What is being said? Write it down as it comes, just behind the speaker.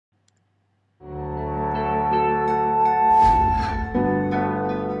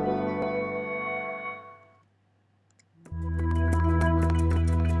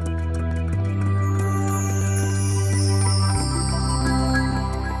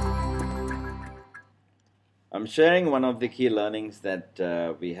I'm sharing one of the key learnings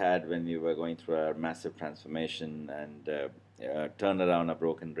that we had when we were going through our massive transformation and turned around a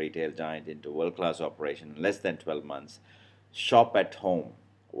broken retail giant into world-class operation in less than 12 months. Shop at home.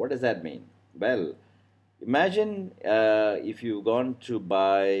 What does that mean? Well, imagine if you've gone to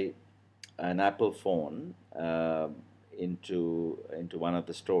buy an Apple phone into one of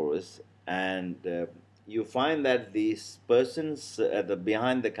the stores, and you find that these persons at the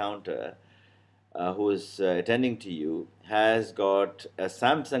behind the counter who is attending to you has got a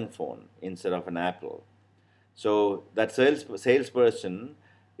Samsung phone instead of an Apple. So that salesperson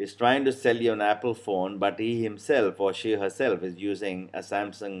is trying to sell you an Apple phone, but he himself or she herself is using a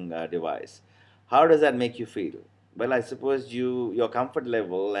Samsung device. How does that make you feel? Well, I suppose your comfort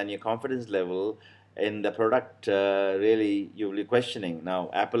level and your confidence level in the product really you'll be questioning. Now,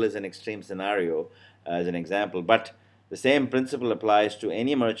 Apple is an extreme scenario as an example, but the same principle applies to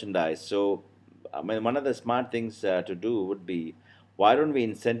any merchandise. So, I mean, one of the smart things to do would be why don't we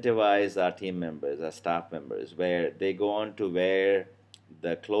incentivize our team members, our staff members, where they go on to wear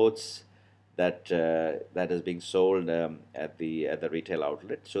the clothes that is being sold at the retail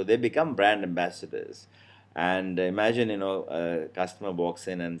outlet, so they become brand ambassadors. And imagine, a customer walks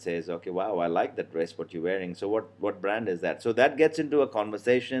in and says, "Okay, wow, I like that dress. What you're wearing? So what brand is that?" So that gets into a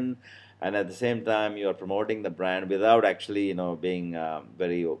conversation, and at the same time, you are promoting the brand without actually, being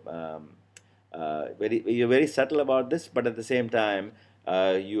very you're very subtle about this, but at the same time,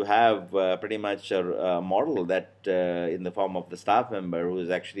 you have pretty much a model that in the form of the staff member who is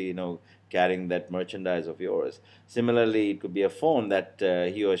actually carrying that merchandise of yours. Similarly, it could be a phone that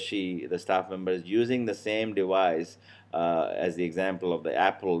he or she, the staff member, is using the same device as the example of the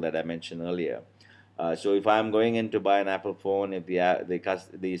Apple that I mentioned earlier. So if I'm going in to buy an Apple phone, if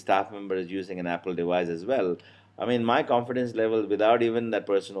the staff member is using an Apple device as well, I mean, my confidence level without even that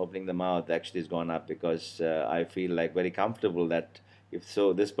person opening the mouth actually has gone up because I feel like very comfortable that if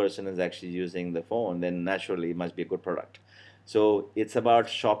so this person is actually using the phone, then naturally it must be a good product. So it's about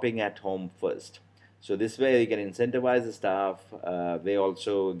shopping at home first. So this way you can incentivize the staff. They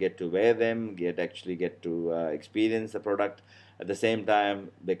also get to wear them, get to experience the product. At the same time,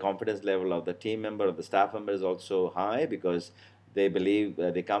 the confidence level of the team member or the staff member is also high because they believe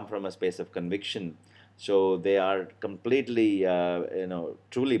they come from a space of conviction. So they are completely,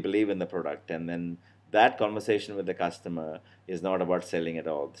 truly believe in the product, and then that conversation with the customer is not about selling at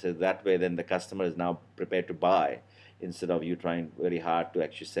all. So that way, then the customer is now prepared to buy instead of you trying very hard to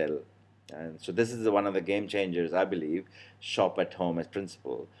actually sell. And so this is one of the game changers, I believe, shop at home as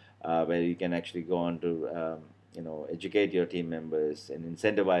principle, where you can actually go on to educate your team members and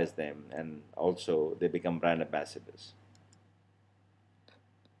incentivize them, and also they become brand ambassadors.